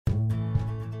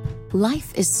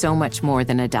Life is so much more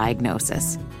than a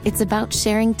diagnosis. It's about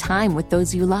sharing time with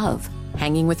those you love,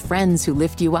 hanging with friends who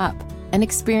lift you up, and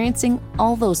experiencing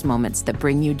all those moments that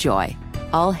bring you joy.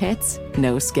 All hits,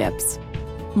 no skips.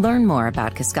 Learn more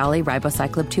about Kisqali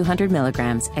Ribociclib 200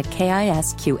 milligrams at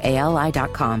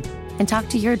KISQALI.com and talk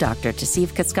to your doctor to see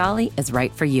if Kisqali is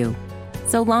right for you.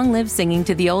 So long live singing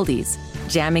to the oldies,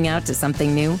 jamming out to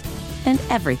something new, and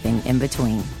everything in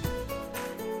between.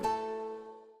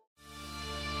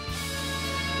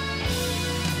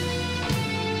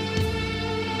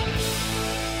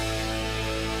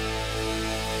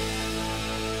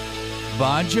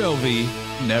 Bon Jovi,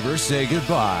 Never Say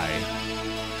Goodbye,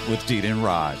 with Dean and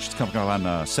Raj. It's coming up on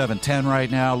 7:10 right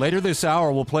now. Later this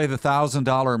hour, we'll play the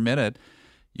 $1,000 minute.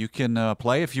 You can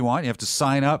play if you want. You have to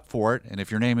sign up for it. And if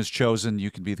your name is chosen,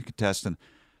 you can be the contestant.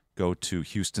 Go to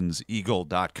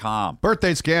Houston'sEagle.com.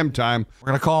 Birthday scam time. We're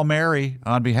going to call Mary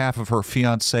on behalf of her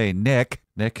fiancé, Nick.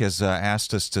 Nick has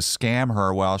asked us to scam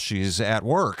her while she's at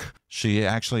work. She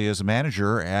actually is a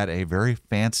manager at a very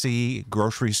fancy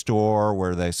grocery store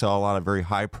where they sell a lot of very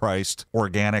high-priced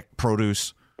organic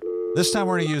produce. This time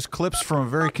we're going to use clips from a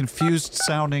very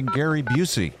confused-sounding Gary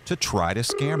Busey to try to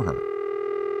scam her.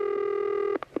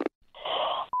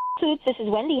 Foods, this is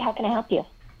Wendy. How can I help you?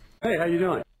 Hey, how you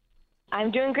doing? I'm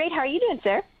doing great. How are you doing,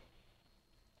 sir?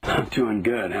 I'm doing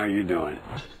good. How are you doing?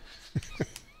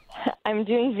 I'm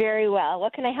doing very well.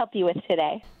 What can I help you with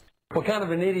today? What kind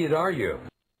of an idiot are you?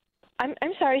 I'm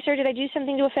sorry, sir. Did I do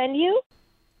something to offend you?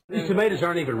 These tomatoes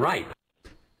aren't even ripe.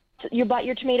 You bought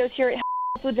your tomatoes here at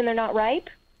Whole Foods and they're not ripe?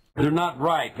 They're not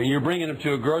ripe, and you're bringing them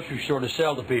to a grocery store to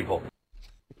sell to people.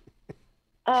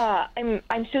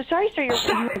 I'm so sorry, sir.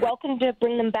 You're welcome to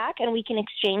bring them back and we can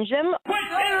exchange them. Quit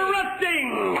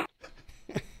interrupting!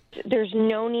 There's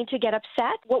no need to get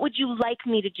upset. What would you like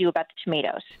me to do about the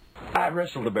tomatoes? I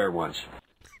wrestled a bear once.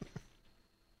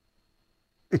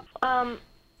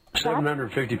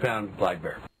 750-pound black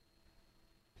bear.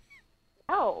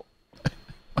 Oh.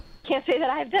 Can't say that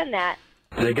I've done that.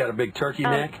 They got a big turkey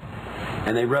neck,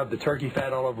 and they rubbed the turkey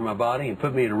fat all over my body and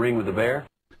put me in a ring with the bear.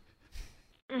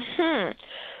 Mm-hmm.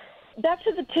 Back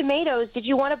to the tomatoes. Did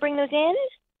you want to bring those in?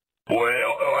 Are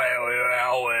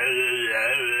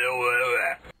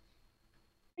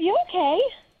you okay?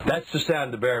 That's the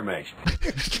sound the bear makes.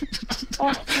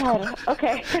 Oh God.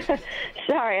 Okay.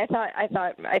 Sorry. I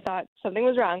thought something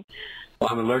was wrong.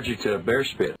 Well, I'm allergic to bear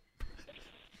spit.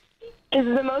 This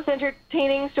is the most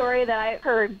entertaining story that I've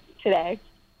heard today.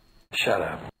 Shut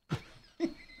up.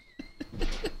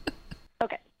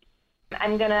 Okay.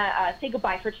 I'm gonna say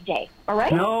goodbye for today. All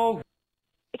right? No.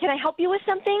 Can I help you with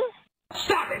something?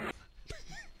 Stop it.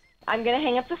 I'm gonna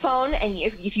hang up the phone, and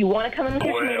if you want to come in with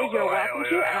your tomatoes, you're welcome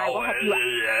to, and I will help you out.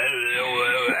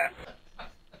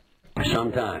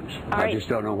 Sometimes. All right. I just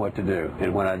don't know what to do.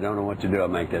 And when I don't know what to do, I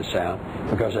make that sound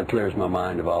because that clears my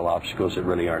mind of all obstacles that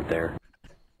really aren't there.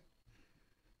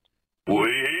 Oh,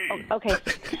 okay.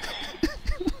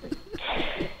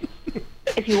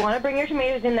 If you want to bring your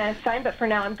tomatoes in, that's fine, but for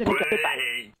now, I'm going to say bye.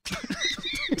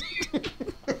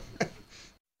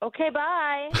 Okay,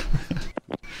 bye.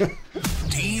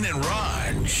 Dean and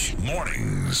Raj,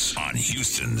 mornings on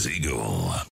Houston's Eagle.